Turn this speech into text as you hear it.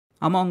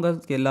Among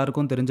as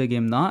எல்லாருக்கும் தெரிஞ்ச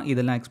game தான்.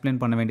 இதெல்லாம் எக்ஸ்பிளைன்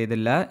பண்ண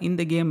வேண்டியதில்லை.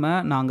 இந்த கேமை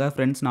நாங்கள்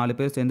ஃப்ரெண்ட்ஸ் 4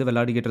 பேர் சேர்ந்து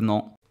விளையாடிக்கிட்டு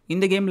இருந்தோம்.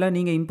 இந்த கேமில்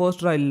நீங்கள்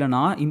இம்போஸ்டராக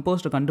இல்லைனா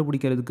இம்போஸ்டர்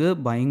கண்டுபிடிக்கிறதுக்கு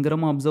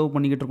பயங்கரமாக அப்சர்வ்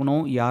பண்ணிக்கிட்டு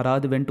இருக்கணும்.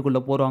 யாராவது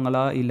வெண்ட்டுக்குள்ளே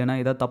போகிறாங்களா இல்லைனா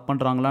ஏதாவது தப்பு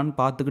பண்ணுறாங்களான்னு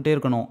பார்த்துக்கிட்டே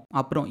இருக்கணும்.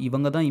 அப்புறம்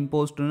இவங்க தான்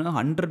இம்போஸ்டர்னு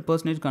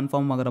 100%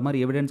 கன்ஃபார்ம் ஆகிற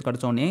மாதிரி எவிடன்ஸ்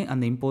கிடச்சோடனே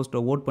அந்த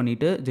இம்போஸ்டரை ஓட்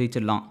பண்ணிவிட்டு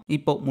ஜெயிச்சிடலாம்.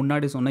 இப்போ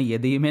முன்னாடி சொன்ன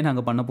எதையுமே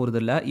நாங்கள் பண்ண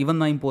போகிறதில்ல.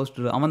 இவன் தான்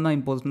இம்போஸ்டர் அவன் தான்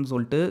இம்போஸ்டர்னு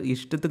சொல்லிட்டு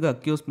இஷ்டத்துக்கு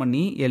அக்யூஸ்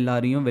பண்ணி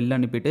எல்லாரையும் வெளில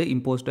அனுப்பிட்டு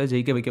இம்போஸ்டரை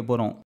ஜெயிக்க வைக்க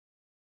போகிறோம்.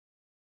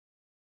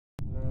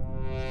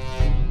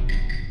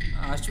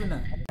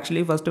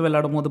 ஆக்சுவலி ஃபஸ்ட்டு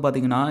விளையாடும் போது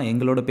பார்த்தீங்கன்னா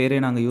எங்களோட பேரே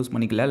நாங்கள் யூஸ்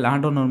பண்ணிக்கல.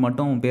 லேண்ட் ஓனர்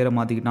மட்டும் பேரை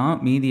மாற்றிக்கிட்டான்.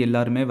 மீதி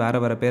எல்லாருமே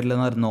வேறு வேறு பேரில்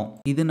தான் இருந்தோம்.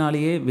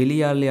 இதனாலேயே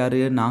வெளியால் யார்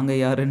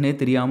நாங்கள் யாருன்னே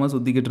தெரியாமல்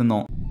சுற்றிக்கிட்டு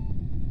இருந்தோம்.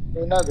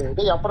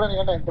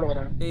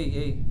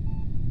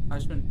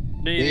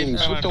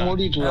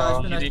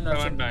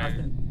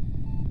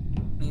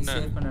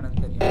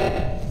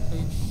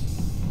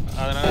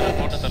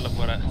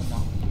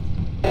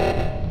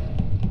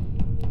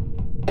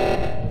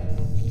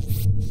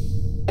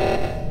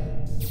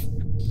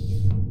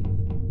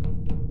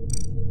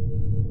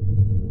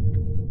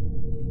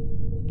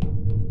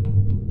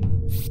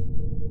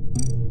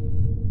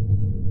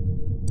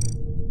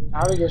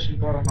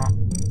 நாவிகேஷன் போறேனா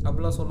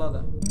அப்படிலாம் சொல்லாத.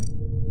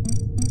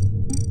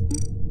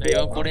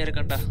 ஐயோ கூட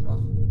இருக்கேன்டா.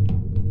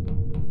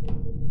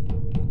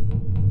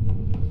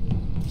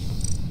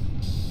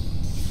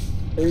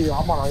 ஏய்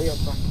ஆமாடா ஐயோ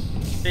அப்பா.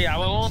 டேய்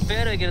அவன்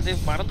பேர் வைக்கிறது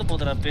மறந்து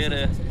போதுடா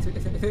பேரு.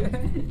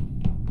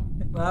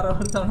 வேற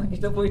ஒருத்தவன்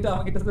கிட்ட போயிட்டு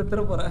அவன் கிட்ட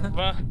செத்துற போறேன்.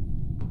 வா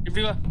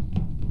இப்படி வா.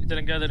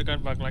 இதுல எங்கயாவது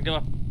இருக்கான்னு பார்க்கலாம். இங்க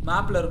வா.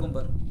 மேப்ல இருக்கும்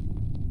பாரு.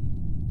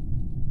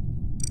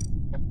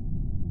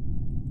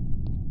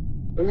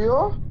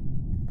 ஐயோ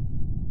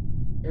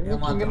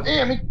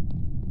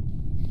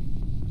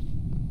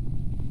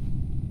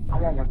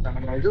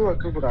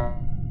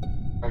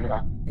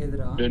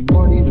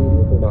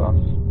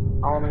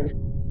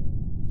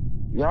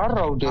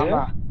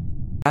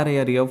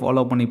யாரையோ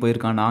ஃபாலோ பண்ணி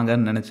போயிருக்கான்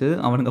நாங்கன்னு நினச்சி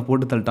அவனுங்க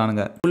போட்டு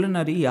தள்ளிட்டானுங்க.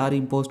 குள்ளநரி யார்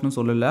இம்போஸ்ட்னு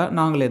சொல்லலை,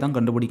 நாங்களே தான்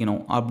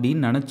கண்டுபிடிக்கணும்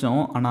அப்படின்னு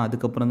நினச்சோம். ஆனால்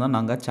அதுக்கப்புறம் தான்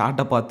நாங்கள்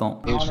சாட்டை பார்த்தோம்.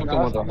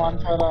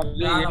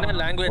 என்ன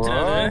லாங்குவேஜ்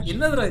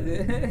என்னதுடா இது?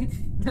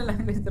 என்ன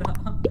லாங்குவேஜ்டா?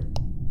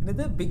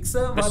 என்னது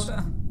பிக்ஸா வாட்டா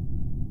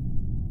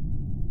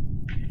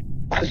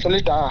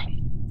சொல்லிட்டா?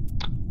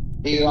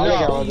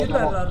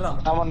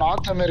 நம்ம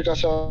நார்த் அமெரிக்கா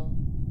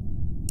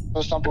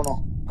தான் போனோம்.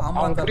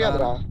 அவன்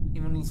புரியாதுடா.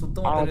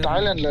 அவன்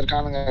தாய்லாந்துல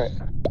இருக்கானுங்க.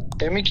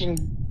 எமிக்கிங்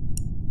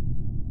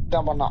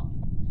தான் பண்ணான்.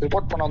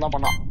 ரிப்போர்ட் பண்ணவன் தான்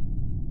பண்ணான்.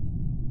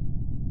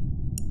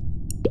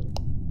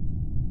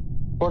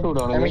 போட்டு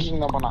விடுவான்.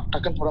 எமிக்கிங் தான் பண்ணான்.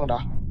 டக்குன்னு போடுங்கடா.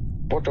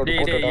 போட்டு விடு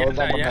போட்டு விடு. அவன்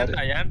தான் பண்ணாரு.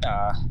 ஏன்டா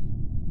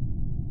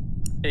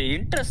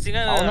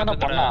இன்ட்ரஸ்டிங்கா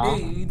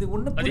இது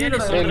ஒண்ணு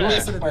புரியலடா.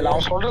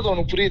 அவன் சொல்றது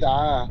உனக்கு புரியுதா?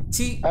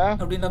 சி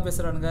அப்படினா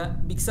பேசுறானுங்க.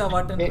 பிக்ஸா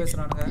வாட்டன்னு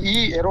பேசுறானுங்க.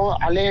 ஏரோ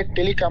அலே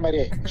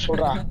டெலிகாமரே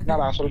சொல்றா.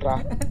 என்னடா சொல்றா?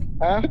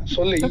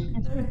 சொல்லு.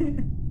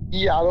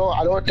 ஹலோ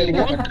ஹலோ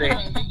டெலிகாமரே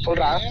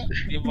சொல்றா.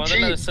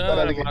 முதல்ல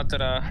சர்வர்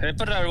மாத்துறா.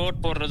 எப்பறா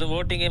வோட் போடுறது?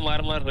 வோட்டிங்கே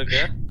மாற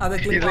இருக்கு.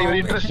 அத கிளிக் பண்ணி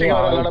இன்ட்ரஸ்டிங்கா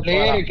விளையாட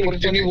பிளேயரை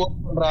கிளிக் பண்ணி வோட்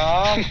பண்றா.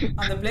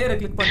 அந்த பிளேயரை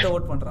கிளிக் பண்ணிட்டு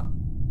வோட் பண்றான்.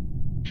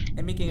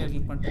 எமிக்கிங்க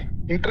கிளிக் பண்ணிட்டு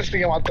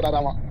இன்ட்ரஸ்டிங்கா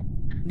மாத்துறாராமா.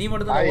 நீ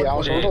மட்டும் தான்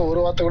அவன் சொல்ற ஒரு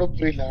வார்த்தை கூட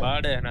புரியல.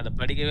 பாடு நான் அத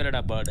படிக்கவே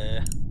இல்லடா. பாடு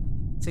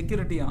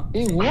செக்யூரிட்டியா?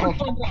 ஏய் ஓட்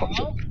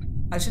பண்றா.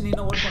 அஷ் நீ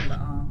ஓட் பண்ணல.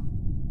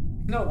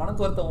 இன்னும்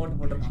உனக்கு ஒருத்த ஓட்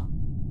போடுறான்.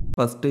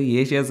 ஃபர்ஸ்ட்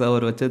ஏசியா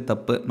சர்வர் வச்சு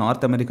தப்பு.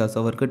 நார்த் அமெரிக்கா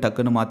சர்வருக்கு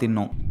டக்குன்னு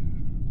மாத்தினோம்.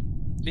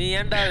 நீ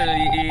ஏன்டா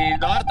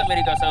நார்த்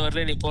அமெரிக்கா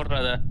சர்வர்ல நீ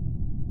போடுறத?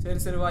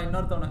 சரி வா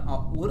இன்னொருத்தவன.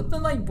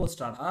 ஒருத்தன் தான்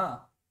இம்போஸ்டாடா.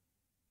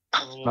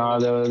 நான்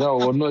அத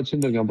ஒன்னு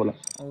வச்சிருக்கேன் போல.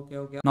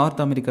 ஓகே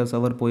நார்த் அமெரிக்கா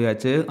சர்வர்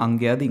போயாச்சு.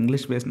 அங்கேயாவது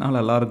இங்கிலீஷ் பேசினா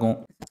நல்லா இருக்கும்.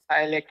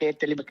 ஐலக்கே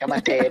தெளிவுக்க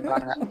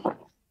மாட்டேன்றாங்க.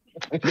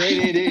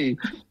 டேய்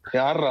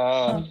யாரா?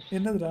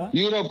 என்னதுடா?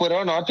 யூரோப்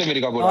போறா நார்த்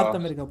அமெரிக்கா போறா?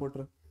 நார்த் அமெரிக்கா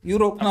போட்ற.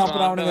 யூரோப்னா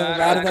அப்புறம் அவனுங்க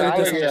வேற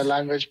ஏதாவது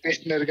லாங்குவேஜ்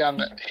பேசிட்டு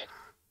இருக்காங்க.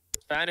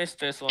 ஸ்பானிஷ்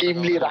பேசுவாங்க.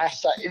 டீம்லி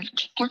ராசா.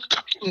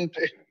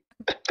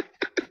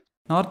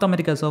 நார்த்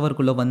அமெரிக்கா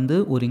சர்வருக்குள்ளே வந்து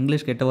ஒரு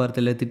இங்கிலீஷ் கெட்ட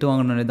வார்த்தையில் திட்டு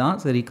வாங்கினோடனே தான்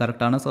சரி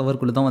கரெக்டான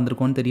சர்வருக்குள்ளே தான்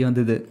வந்திருக்கோன்னு தெரிய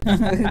வந்தது.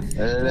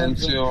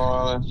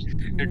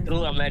 ட்ரூ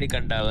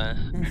அமெரிக்கன்டா அவன்.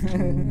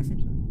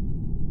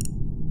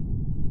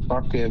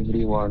 Fuck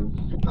everyone.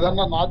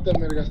 அதான் நார்த்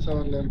அமெரிக்கா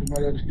சர்வர்ல இருக்க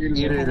மாதிரி ஒரு ஃபீல்.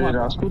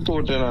 இரு அஸ்குத்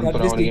ஓட்டேன்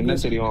அப்புறம் என்ன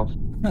தெரியும்?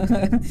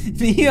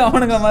 நீ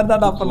அவனுங்க மாதிரி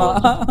தான் அப்பலாம்.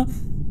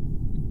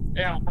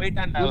 அவன்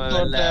போயிட்டான்டா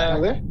வரல.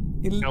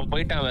 இல்ல அவன்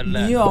போயிட்டான் வரல.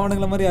 நீ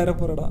அவனுங்கள மாதிரி யார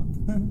போறடா?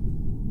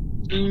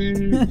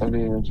 அது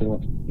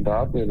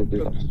டாப்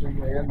எடுத்துடா.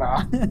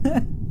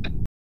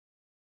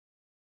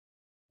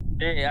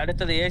 ஏய்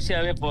அடுத்து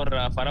ஏசியாவே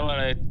போறடா.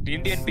 பரவாயில்லை.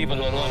 Indian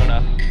people வருவாங்கடா.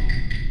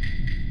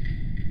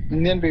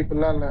 இந்தியன்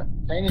பீப்பிள்லாம் இல்ல.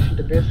 சைனீஸ்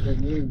கிட்ட பேசுற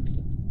நீ.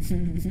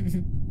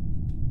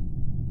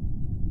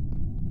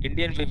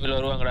 Indian people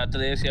வருவாங்கடா.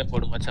 அடுத்து ஏசியா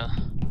போடு மச்சான்.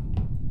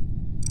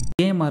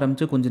 கேம்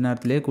ஆரம்பிச்சு கொஞ்ச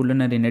நேரத்திலே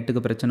குள்ளநரி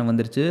நெட்டுக்கு பிரச்சனை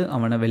வந்துருச்சு.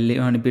 அவனை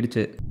வெளியே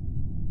அனுப்பிடுச்சு.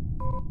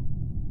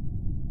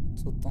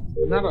 சுத்தம்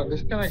என்னடா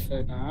டிஸ்கனெக்ட்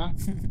ஆயிட்டா?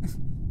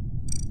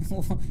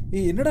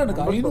 ஏய் என்னடா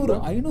எனக்கு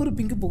 500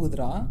 பிங்க்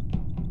போகுதுடா.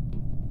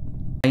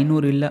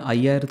 500 இல்ல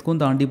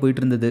 5000க்கும் தாண்டி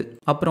போயிட்டு இருந்தது.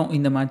 அப்புறம்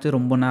இந்த மேட்ச்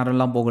ரொம்ப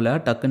நேரம்லாம் போகல,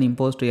 டக்குன்னு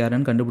இம்போஸ்டர்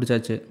யாருன்னு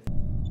கண்டுபிடிச்சாச்சு.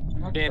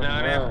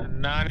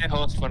 நானே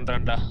ஹோஸ்ட்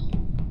பண்றேன்டா.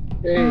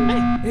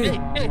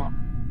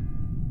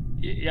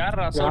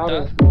 யாரா அசோட்டா?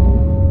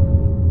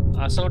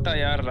 அசோட்டா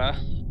யாரா?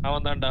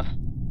 அவன் தான்டா.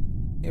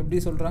 எப்படி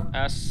சொல்றான்?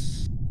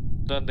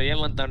 அந்த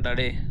ஏமந்த் தான்டா.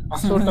 டேய்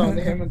அசோட்டா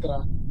வந்து ஹேமந்த்ரா.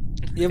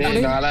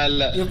 எப்படி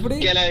எப்படி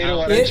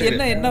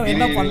என்ன என்ன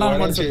என்ன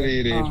பண்ணலாம்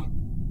சொல்றீங்க?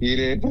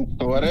 இரு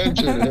ஒரே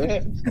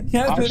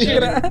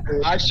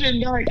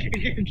அஸ்வின் தான்.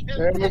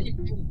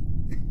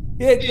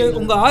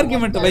 உங்க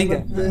ஆர்குமெண்ட் வைங்க.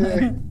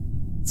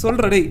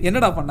 சொல்றா டேய்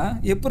என்னடா பண்ண?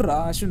 எப்படிடா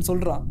அஸ்வின்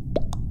சொல்றான்?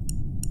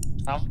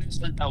 அப்படியே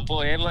சொல்லிட்டான் போ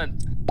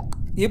ஏமந்த்.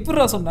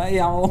 எப்படிடா சொன்ன?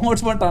 அவன்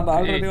ஹோஸ்ட் பண்ணிட்டான்டா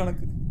ஆல்ரெடி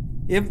உனக்கு.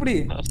 எப்படி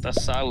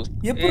சாவு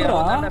எப்படிடா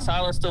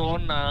சாவஸ்து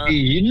ஓடுனா?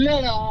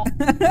 இல்லடா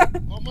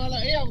மாமால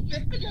அவன்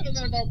செத்து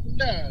கிடந்தான்டா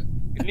புண்ட.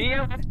 நீ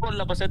ஏன்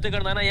போடல? அப்ப செத்து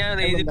கிடந்தானா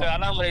ஏன் இதுக்கு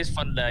அலார்ம் ரைஸ்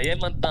பண்ணல?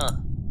 ஏமந்த் தான்.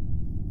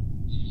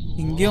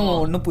 இங்கேயும்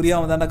ஒன்றும்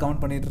புரியாம தான்டா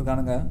கவுண்ட் பண்ணிட்டு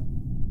இருக்கானுங்க.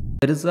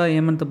 பெருசா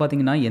ஏமந்த்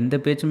பாத்தீங்கன்னா எந்த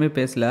பேச்சுமே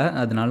பேசல,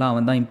 அதனால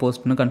அவன் தான்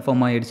இம்போஸ்ட்னு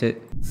கன்ஃபார்ம் ஆயிடுச்சு.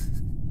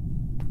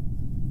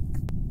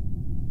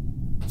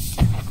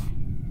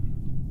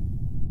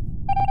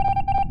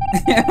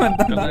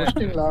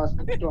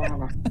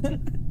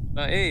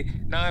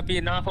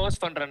 நான்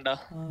ஹோஸ்ட் பண்றேன்டா.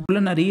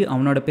 குள்ளநரி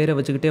அவனோட பேரை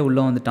வச்சுக்கிட்டே உள்ள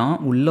வந்துட்டான்.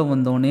 உள்ள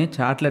வந்தோடனே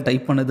சாட்ல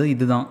டைப் பண்ணது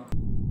இதுதான்.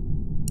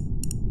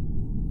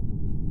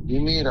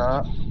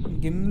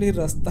 கிம்லி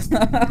ரஸ்தா.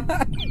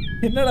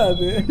 என்னடா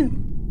அது?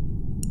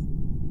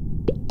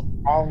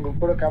 அவங்க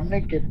கூட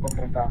கம்யூனிகேட்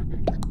பண்றடா.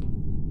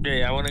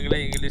 டேய் அவனுங்களே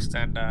இங்கிலீஷ்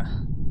தான்டா.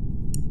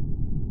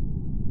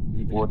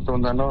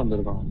 ஒருத்தன் தானே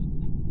வந்திருக்கான்.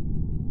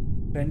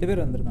 2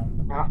 பேர் வந்திருக்காங்க.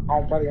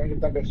 அவன் பாரு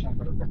என்கிட்ட தான் பேசுறான்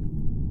பாருங்க.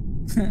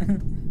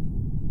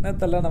 என்ன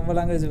தல நம்ம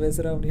லாங்குவேஜ்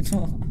பேசுற அப்படின்னு.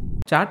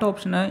 சாட்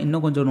ஆப்ஷனை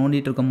இன்னும் கொஞ்சம்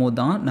நோண்டிட்டு இருக்கும் போது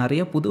தான்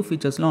நிறைய புது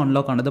ஃபீச்சர்ஸ்லாம்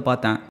அன்லாக் ஆனதை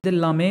பார்த்தேன். இது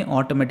எல்லாமே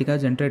ஆட்டோமேட்டிக்காக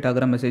ஜென்ரேட்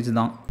ஆகிற மெசேஜ்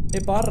தான்.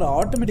 பாரு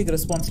ஆட்டோமேட்டிக்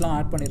ரெஸ்பான்ஸ்லாம்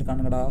ஆட்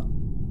பண்ணியிருக்கானுங்கடா.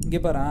 இங்கே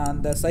பாரு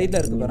அந்த சைடில்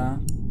இருக்கு பாரு,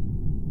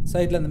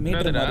 சைடில் அந்த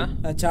மீட்டர்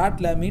மாதிரி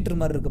சாட்டில் மீட்டர்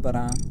மாதிரி இருக்கு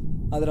பாரு.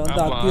 அதில்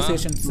வந்து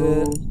அக்யூசேஷன்ஸு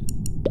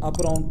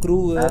அப்புறம் க்ரூ.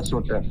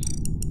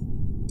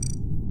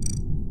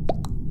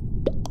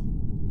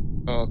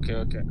 ஓகே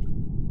ஓகே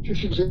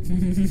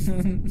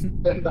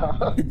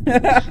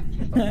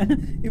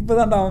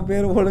இப்பதான்டா அவன்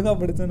பேரு ஒழுங்கா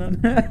படிச்சேன் நான்.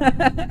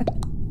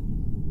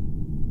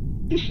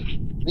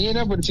 நீ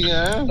என்ன படிச்சீங்க?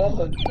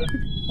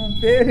 உன்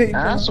பேரு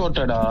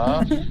ஆசோட்டடா.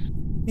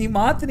 நீ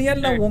மாத்துனியா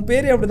இல்ல உன்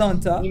பேரு அப்படிதான்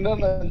வந்துச்சா?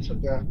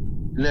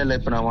 இல்ல இல்ல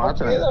இப்ப நான்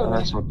மாத்துறேன்.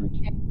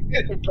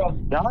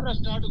 யாரா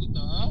ஸ்டார்ட்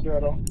குத்தா?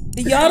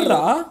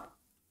 யாரா?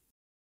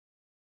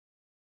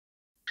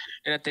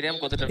 எனக்கு தெரியாம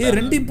கொடுத்துட்டேன்.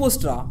 2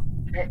 இம்போஸ்டரா?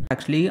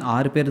 ஆக்சுவலி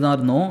 6 பேர் தான்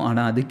இருந்தோம்,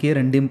 ஆனால் அதுக்கே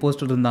 2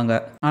 இம்போஸ்டர் இருந்தாங்க.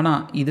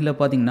 ஆனால் இதில்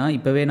பார்த்தீங்கன்னா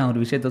இப்போவே நான் ஒரு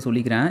விஷயத்த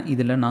சொல்லிக்கிறேன்.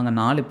 இதில் நாங்கள்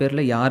 4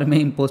 பேரில் யாருமே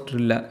இம்போஸ்டர்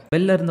இல்லை.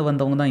 வெளில இருந்து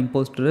வந்தவங்க தான்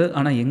இம்போஸ்டர்.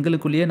 ஆனால்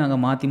எங்களுக்குள்ளேயே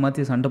நாங்கள் மாற்றி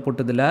மாற்றி சண்டை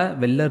போட்டதில்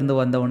வெளில இருந்து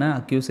வந்தவனை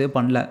அக்யூஸே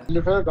பண்ணல.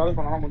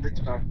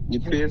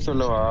 இப்படியே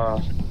சொல்லவா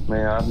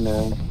நான் யாருன்னு?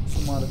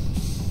 சுமார்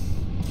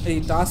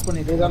டாஸ்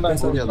பண்ணிட்டு நான்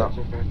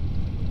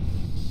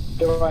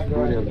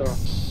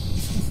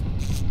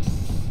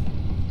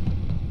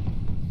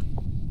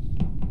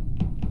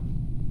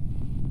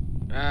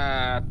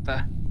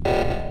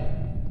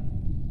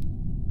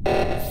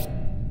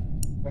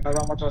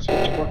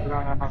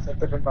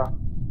செத்துட்டேன்டா.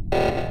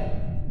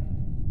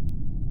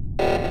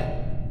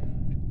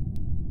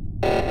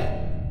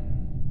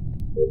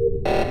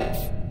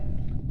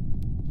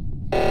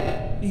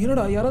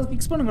 என்னடா யாராவது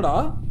ஃபிக்ஸ் பண்ணுங்கடா.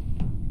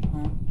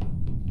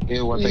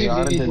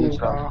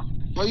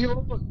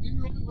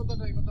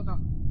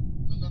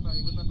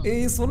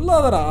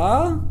 சொல்லாதடா.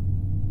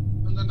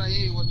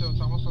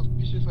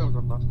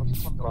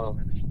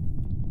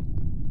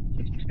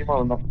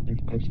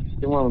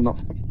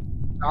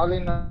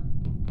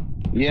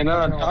 ஏன்னா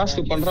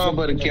டாஸ்க் பண்றான்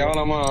பாரு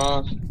கேவலமா.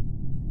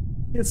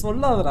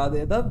 சொல்லாதடா, அது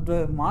ஏதாவது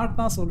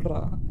மாட்டா சொல்றா.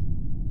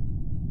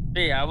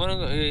 டேய்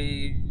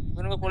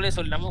இவனுக்குள்ளே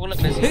சொல்லி நமக்குள்ள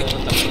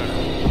பேசிக்கலாம்.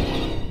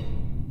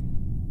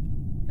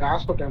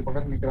 ஹாஸ்பிடல்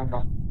பக்கத்துல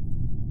நிக்கறான்டா.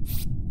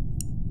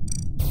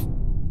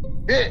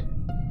 ஏய்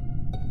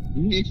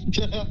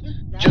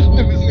ஜஸ்ட்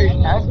மிஸ்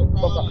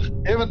ஹாஸ்பிடல்.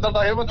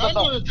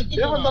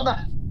 ஏவன்டா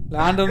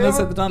லாண்டர்ல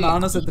செத்துட்டான்,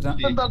 நானும் செத்துட்டேன்.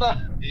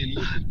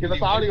 இத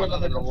சாடி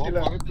வந்தானே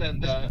பக்கத்துல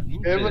அந்த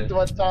ஏவன்ட்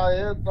வச்சா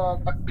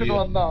டக்குன்னு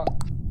வந்தான்.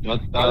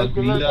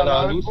 அதுக்குள்ள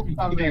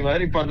நீ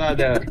வரி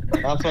பண்ணாத.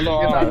 நான்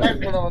சொல்லுவேன்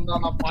அட்டாக் பண்ண வந்தா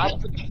நான்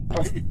பாத்துட்டேன்.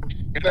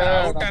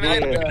 அவுட்டானே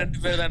 2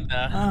 பேர்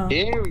தான்டா.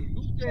 ஏய்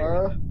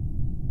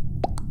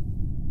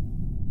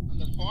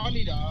அந்த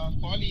பாலிடா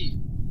பாலி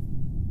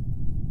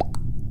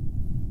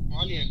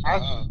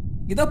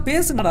இத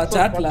பேசுங்கடா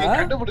சாட்ல.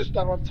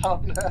 கண்டுபிடிச்சாங்க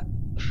சாட்ல.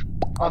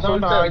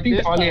 அதான் ஐ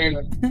திங்க் பாலி.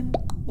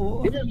 ஓ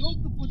இது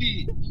நூத்து புடி.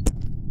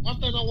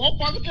 மத்த நான் ஓ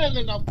பக்கத்துல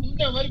இருந்தேன்டா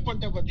புண்ட மாதிரி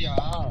பண்ணிட்ட பாத்தியா?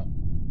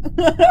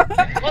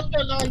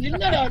 மத்த நான்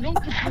இல்லடா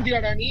நூத்து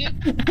புடியாடா நீ.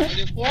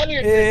 அது பாலி.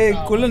 ஏய்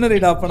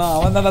குள்ளனரிடா அப்பனா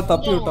அவன் தான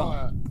தப்பி விட்டான்.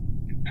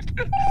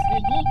 நீ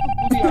நூத்து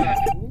புடியாடா.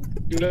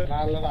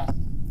 இல்லடா.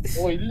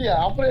 ஓ இல்லையா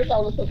ஆபரேட்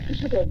ஆக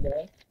சஸ்பிஷன் வந்த.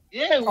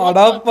 ஏய் அட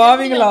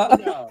பாவிங்களா.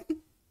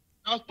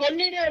 நான்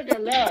சொல்லிட்டே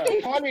இருக்கேன்ல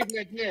சாலிட்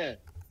நெட்னு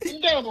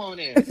இந்த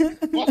மோனே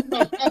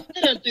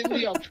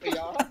தெரியும்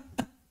அப்பையா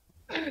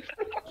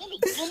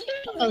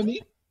நீ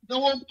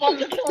நம்ம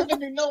பக்கத்துல வந்து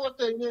நின்ன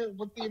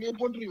ஒருத்தர்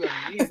போட்டுருவேன்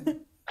நீ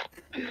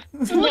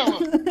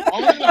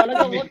அவங்க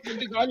அழகா ஓட்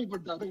பண்ணி காலி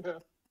பண்ணிட்டாங்க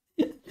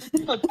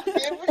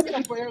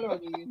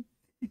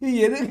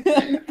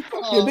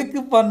எதுக்கு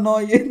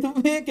பண்ணோம்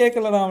எதுவுமே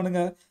கேட்கலடா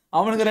அவனுங்க.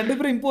 அவனுங்க 2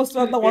 பேரும்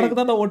இம்போஸ்டரா இருந்தா உனக்கு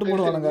தான் ஓட்டு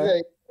போடுவானுங்க.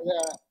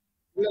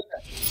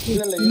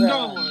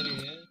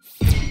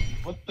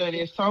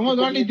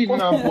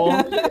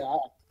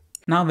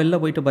 நான் வெளில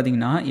போயிட்டு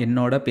பார்த்தீங்கன்னா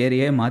என்னோட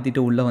பேரையே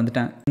மாற்றிட்டு உள்ளே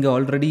வந்துட்டேன். இங்கே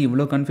ஆல்ரெடி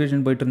இவ்வளோ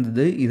கன்ஃபியூஷன் போயிட்டு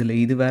இருந்தது, இதில்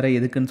இது வேற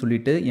எதுக்குன்னு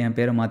சொல்லிட்டு என்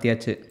பேரை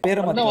மாற்றியாச்சு.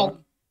 பேரை மாற்றி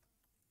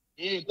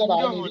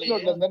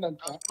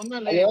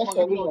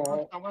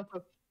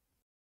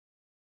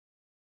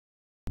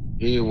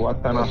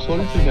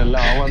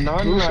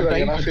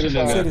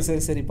சரி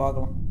சரி சரி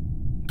பார்க்கலாம்.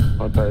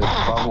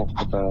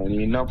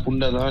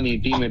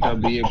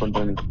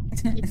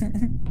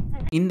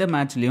 இந்த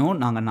மேட்ச்லயும்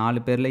நாங்க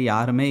 4 பேர்ல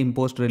யாருமே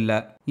இம்போஸ்டர் இல்ல.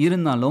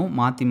 இருந்தாலும்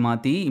மாத்தி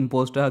மாத்தி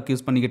இம்போஸ்டர்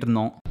அக்யூஸ் பண்ணிக்கிட்டு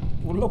இருந்தோம்.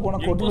 உள்ள போனா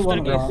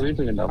கொட்டுவானுங்க.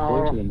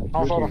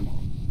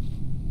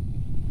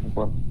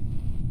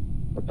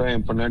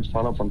 என் பண்ண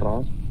ஃபாலோ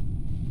பண்றான்.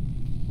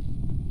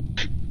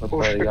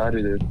 யார்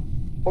இது?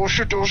 Oh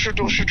shit oh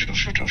shit oh shit oh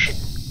shit oh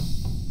shit.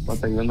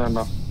 பாத்தீங்க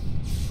என்னடா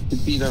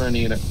சிப்பி தான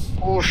நீங்க.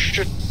 ஓ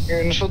ஷிட்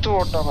என்ன சுத்து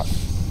ஓட்டாங்க.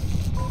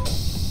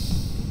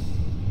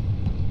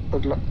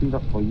 பட்ல இந்த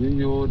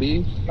ஐயோ டி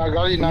நான்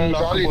காலி என்ன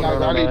லாக்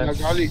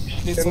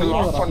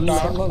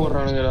பண்ணிட்டாங்க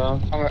போறானுங்கடா.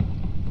 அவங்க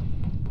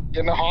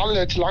என்ன ஹால்ல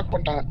வச்சு லாக்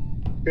பண்ணிட்டாங்க.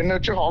 என்ன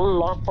வச்சு ஹால்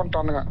லாக்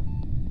பண்ணிட்டானுங்க.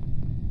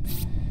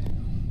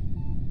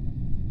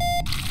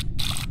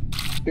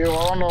 ஏய்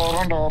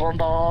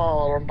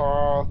வரண்டா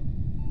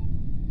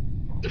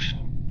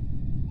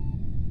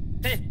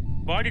டேய்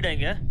பாடிடா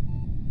இங்க.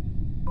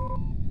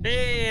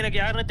 டேய் எனக்கு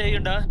யாருன்னு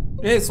தெரியும்டா.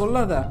 ஏய்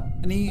சொல்லாத.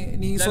 நீ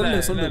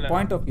சொல்லு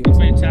பாயிண்ட் ஆஃப் வியூ.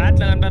 நான்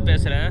சாட்ல தான்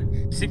பேசுறேன்.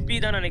 சிப்பி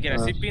தான்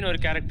நினைக்கிறேன். சிப்பின்னு ஒரு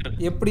கேரக்டர்.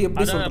 எப்படி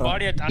சொல்ற?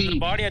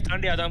 பாடியை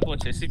தாண்டி அதான்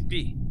போச்சு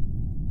சிப்பி.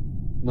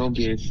 No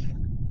case.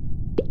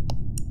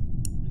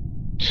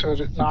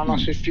 சரி நானா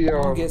சிப்பியா?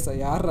 நோ கேஸ்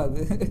யாரா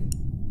அது?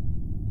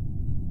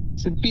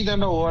 சிப்பி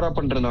தான்டா ஓவரா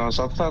பண்றான்.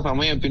 சத்தா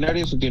சமயம்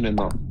பின்னாடியே சுத்திட்டு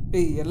இருந்தான்.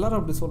 ஏய் எல்லாரும்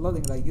அப்படி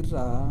சொல்லாதீங்கடா.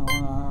 இருடா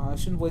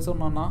அஸ்வின் போய்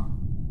சொன்னானா?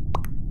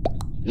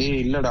 ஏய்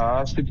இல்லடா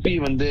சிப்பி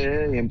வந்து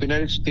என்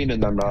பின்னாடி சுத்திட்டு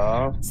இருந்தான்டா.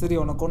 சரி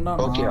உன்னை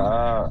கொண்டானா? ஓகேயா?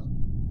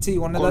 சீ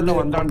உன்னை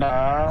வந்தான்டா.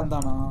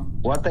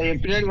 ஒருத்த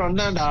என் பின்னாடி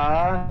வந்தான்டா.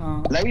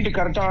 லைட்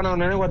கரெக்டா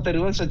ஆனவனே ஒருத்த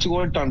ரிவர்ஸ் வச்சு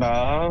ஓட்டான்டா.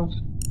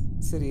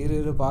 சரி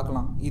இரு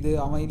பார்க்கலாம். இது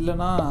அவன்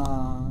இல்லனா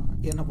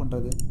என்ன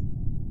பண்றது?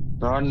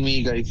 Not me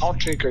guys.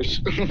 Okay guys.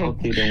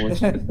 Okay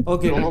Demos.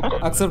 Okay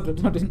accepted.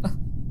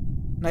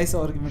 Nice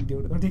argument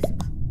dude.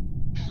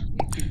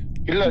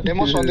 இல்ல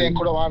டெமோஸ் வந்து என்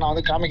கூட வா, நான்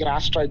வந்து காமிக்கிறேன்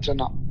ஆஸ்ட்ராய்ட்ஸ்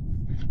என்ன.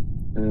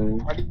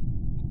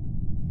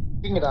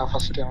 இங்கடா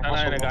ஃபர்ஸ்ட்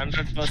எனக்கு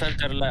 100%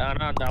 தெரியல.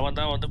 ஆனா அந்த அவன்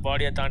தான் வந்து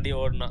பாடியை தாண்டி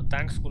ஓடுனான்.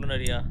 தேங்க்ஸ்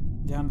குலுனரியா.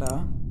 ஏன்டா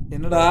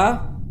என்னடா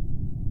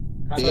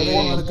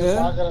உனக்கு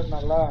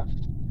பாக்குறேன்ல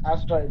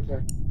ஆஸ்ட்ராய்ட்ஸ்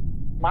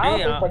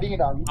மாவே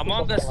படிங்கடா.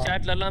 அமாங் அஸ்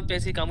சாட்ல எல்லாம்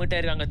பேசி கமிட்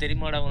ஆயிருக்காங்க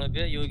தெரியுமாடா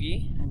உனக்கு யோகி?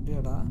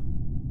 அப்படியேடா.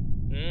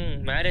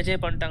 மேரேஜே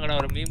பண்ணிட்டாங்கடா.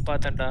 ஒரு மீம்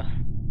பார்த்தேன்டா.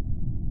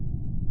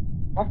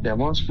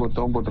 டெமோஸ்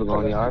போட்டோம்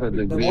போட்டுருக்கான். யார்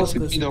அது? கிரேஸ்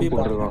சிப்பி தான்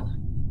போட்டுருக்கான்.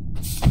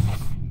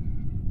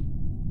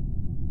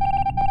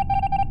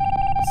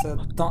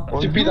 சத்தம்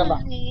சிப்பி தான்டா.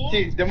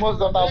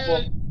 டெமோஸ் தான்டா போ.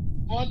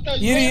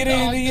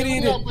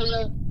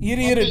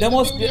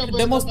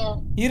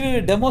 இரு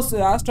டெமோஸ்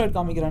ஆஸ்ட்ராய்ட்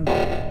காமிக்கிறான்டா.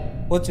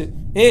 போச்சு.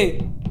 ஏய்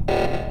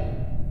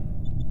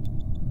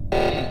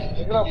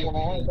எங்கடா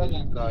போறோம்?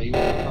 இதான்டா ஐயோ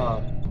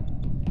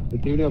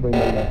வீடியோ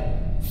பையன்டா.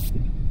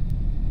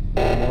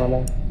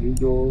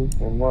 ஐயோ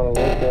உங்களோட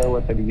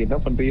ஓகே நீங்க என்ன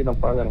பண்றீங்க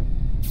நான் பாக்குறேன்.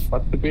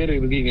 10 பேர்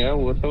இருக்கீங்க,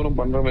 ஒருத்தவரும்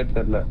பண்ற மாதிரி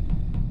தெரியல.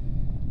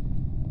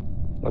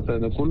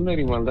 இந்த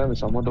குல்நரி மேல தான்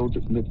எனக்கு செம்ம டவுட்.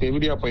 இந்த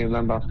தெவிடியா பையன்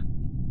தான்டா.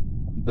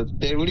 இந்த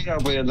தெவிடியா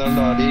பையன்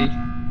தான்டா. அடி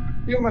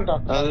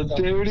அது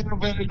தெவிடியா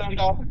பையன்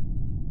தான்டா.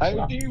 I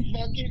think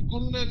fucking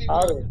குல்நரி.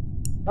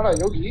 ஆனா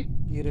யோகி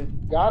இரு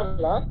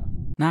யாருடா?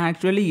 நான்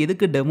ஆக்சுவலி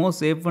எதுக்கு டெமோ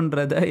சேவ்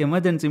பண்ணுறத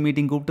எமர்ஜென்சி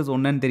மீட்டிங் கூப்பிட்டு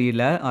சொன்னேன்னு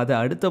தெரியல. அது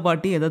அடுத்த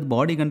வாட்டி ஏதாவது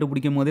பாடி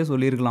கண்டுபிடிக்கும் போதே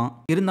சொல்லியிருக்கலாம்.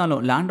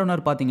 இருந்தாலும் லேண்ட்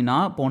ஓனர் பார்த்தீங்கன்னா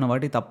போன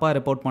வாட்டி தப்பாக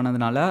ரிப்போர்ட்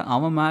பண்ணதுனால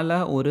அவன் மேலே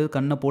ஒரு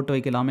கண்ணை போட்டு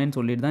வைக்கலாமேன்னு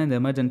சொல்லிட்டு தான் இந்த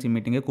எமர்ஜென்சி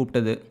மீட்டிங்கை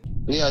கூப்பிட்டது.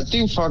 I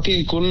think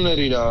fucking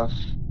குல்நரிடா.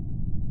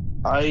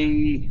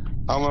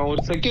 அவன்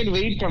ஒரு செகண்ட்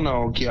வெயிட்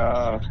பண்ணான். ஓகேயா?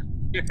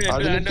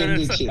 அதுல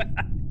தெரிஞ்சிச்சு.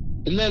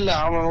 இல்ல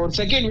அவன் ஒரு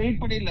செகண்ட்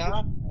வெயிட் பண்ணில.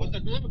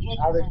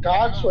 அது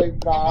கார்ட்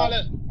ஸ்வைப்டா.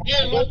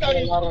 ஏய்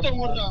வாத்தாடி குத்த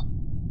மூடுடா.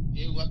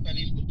 ஏய்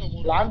வாத்தாடி குத்த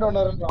மூடு. லேண்ட்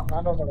ஓனர்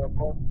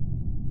அப்போ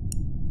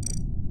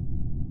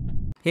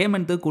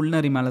ஹேமந்த்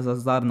குல்நரி மேலே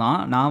சஸ்ஸா இருந்தான்.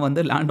 நான்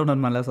வந்து லேண்ட்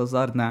ஓனர் மேலே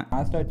சஸ்ஸா இருந்தேன்.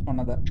 ஆஸ்ட்ராய்ட்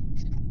பண்ணத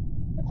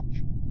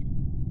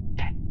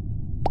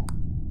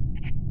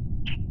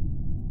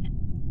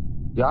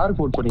யார்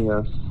போட் பண்ணீங்க?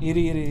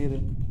 இரு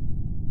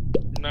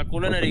நான்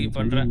குலநரிக்கு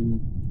பண்றேன்.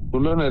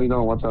 குலநரி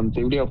தான் வாத்தான்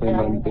தெவிடியா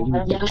பையன்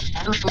தெரிஞ்சு.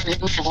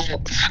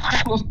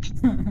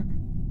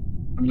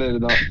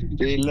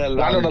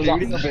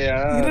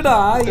 இருடா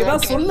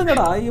ஏதாவது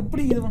சொல்லுங்கடா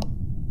எப்படி இது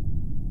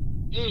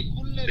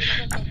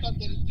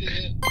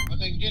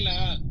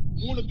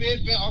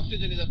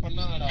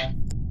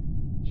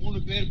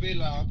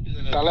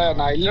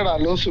நான் இல்லடா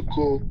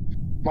லூசுக்கு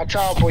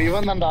மச்சா அப்போ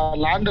இவன் தான்டா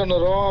லேண்ட்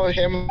ஓனரும்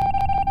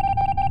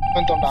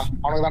ஹேமந்தோண்டா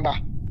அவனுக்கு தான்டா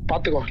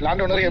பாத்துக்கோ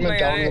லேண்ட் ஓனர்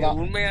ஹேமந்த் அவனுக்கு தான்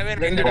உண்மையாவே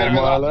ரெண்டு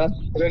பேருமே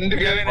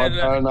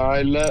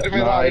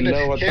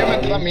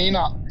ஹேமந்த் தான்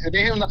மெயினா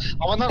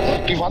அவன் தான்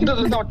நீ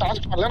வந்ததுல இருந்து அவன்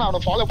டாஸ்க் பண்ணல நான்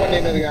அவனை ஃபாலோ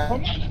பண்ணிட்டு இருக்கேன்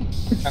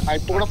நான்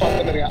இப்ப கூட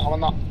பார்த்துட்டு இருக்கேன்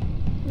அவன்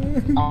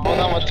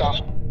தான் மச்சான்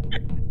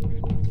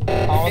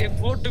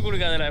போட்டு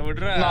கொடுக்காதடா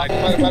விடுறா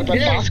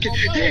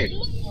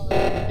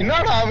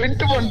என்னடா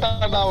விட்டு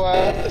பண்ணிட்டான்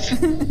அவன்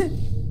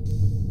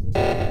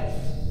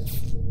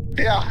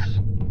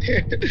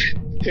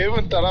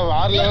ஹேமந்த் ஆனா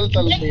வேற லெவல்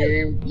தள்ளி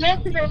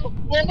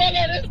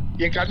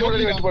என் கண்ணோட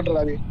வெயிட்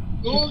பண்றாரு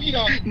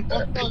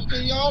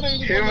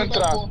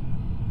ஹேமந்த்ரா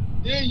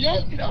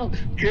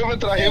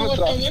ஹேமந்த்ரா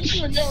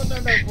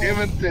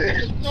ஹேமந்த்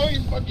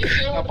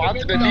நான்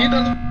பாத்துட்டேன் நீ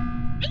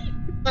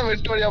தான்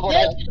வெட்டு வழியா போன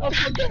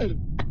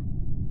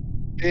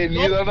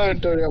நீ தானே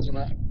வெட்டு வழியா போன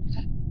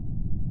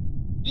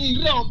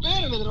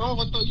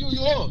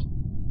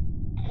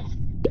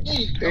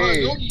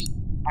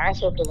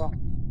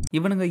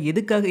இவனுங்க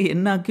எதுக்காக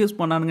என்ன அக்யூஸ்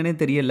பண்ணானுங்கன்னே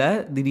தெரியல.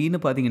 திடீர்னு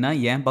பாத்தீங்கன்னா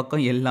என்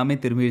பக்கம் எல்லாமே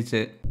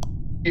திரும்பிடுச்சு.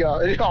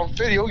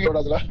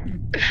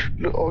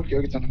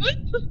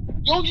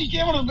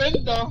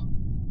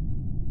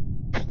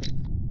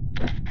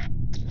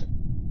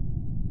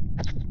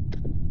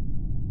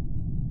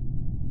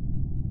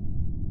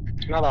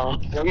 என்னடா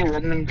யோகி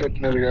வேணும்னு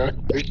கேட்டுருக்க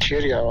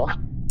சரியாவா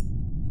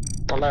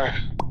தலை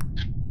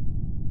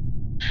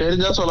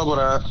சரிதான் சொல்ல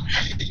போறேன்.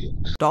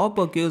 டாப்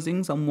அக்யூசிங்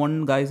சம் ஒன்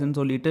கைஸ்ன்னு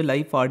சொல்லிட்டு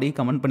லைஃப் ஆடி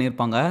கமெண்ட்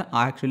பண்ணியிருப்பாங்க.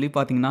 ஆக்சுவலி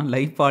பார்த்தீங்கன்னா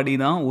லைஃப் ஆடி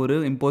தான் ஒரு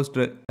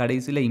இம்போஸ்டர்.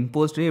 கடைசியில்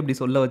இம்போஸ்டரே இப்படி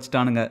சொல்ல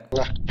வச்சுட்டானுங்க.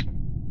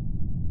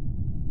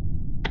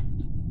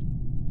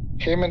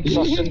 ஹேமந்த்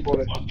ஃபர்ஸ்ட்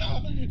போடு.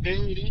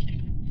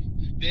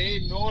 டேய்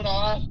நோடா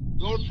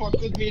டோன்ட் ஃபக்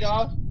வித் மீ டா.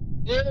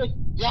 ஏய்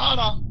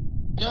யாடா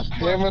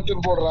ஹேமந்த்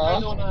போடுறா.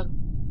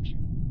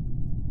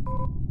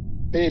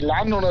 டேய்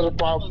லேண்ட் ஓனர்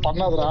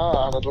பண்ணாதடா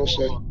அந்த ரோஸ்.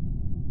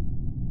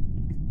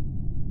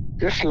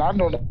 எஸ்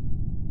லேண்ட் ஓனர்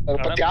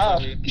பாத்தியா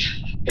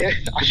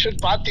அஷன்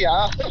பாத்தியா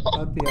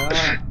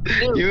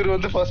இவர்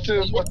வந்து ஃபர்ஸ்ட்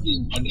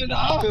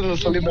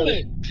சொல்லிருந்தாரு.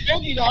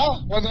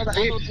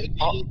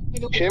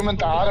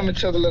 ஹேமந்த்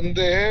ஆரம்பிச்சதுல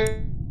இருந்து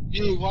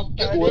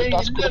ஒரு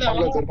டாஸ்க் கூட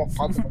பண்ணல தெரியுமா.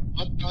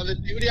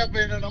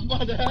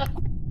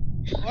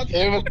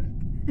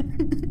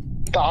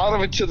 ஹேமந்த்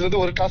ஆரம்பிச்சதுல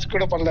இருந்து ஒரு டாஸ்க்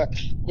கூட பண்ணல.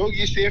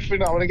 யோகி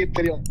சேஃப்னு அவனுக்கே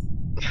தெரியும்.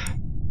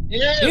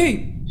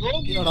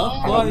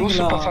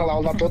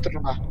 அவள்தான்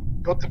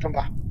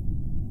தோத்துட்டா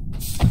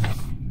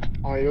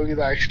அவன் யோகி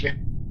தான் ஆக்சுவலி.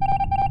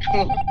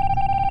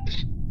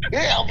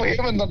 அப்ப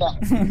ஹேமந்த் தான்டா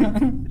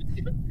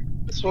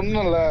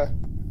சொன்னல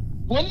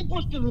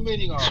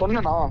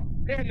சொன்னா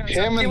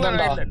ஹேமந்த்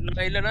தான்டா.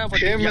 இல்லனா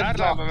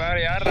ஹேமந்த் வேற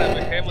யாரா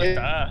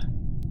ஹேமந்தா?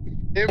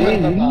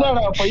 ஹேமந்த்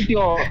இல்லடா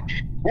பைத்தியம்.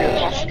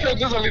 ஃபர்ஸ்ட்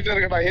வந்து சொல்லிட்டு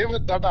இருக்கடா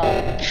ஹேமந்த் தான்டா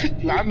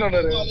லேண்ட்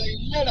ஓனர்.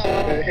 இல்லடா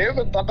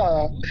ஹேமந்த் தான்டா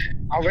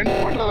அவன்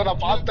பண்றத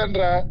நான்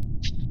பார்த்தேன்ற.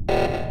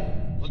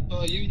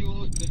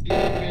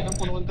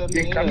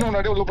 என் கண்ணு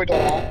முன்னாடி உள்ள போயிட்டு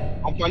வரான்.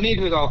 அவன்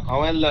பண்ணிட்டு இருக்கான்.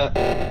 அவன் இல்ல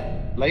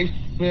லைஃப்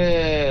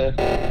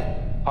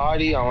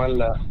ஆடி அவன்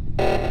இல்ல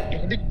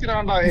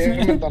அடிக்கிறான்டா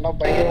ஹேமந்த் தான்டா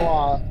பயங்கரமா.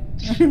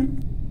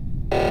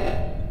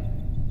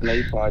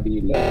 லைஃப் ஆடி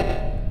இல்ல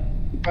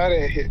பாரு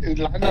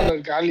லேண்ட்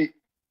ஓனர் காலி.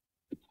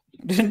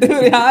 ரெண்டு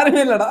பேரும்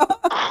யாருமே இல்லடா.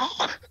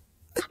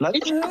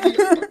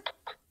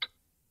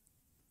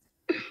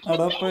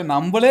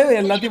 நம்மளே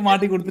எல்லாத்தையும்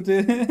மாட்டி கொடுத்துட்டு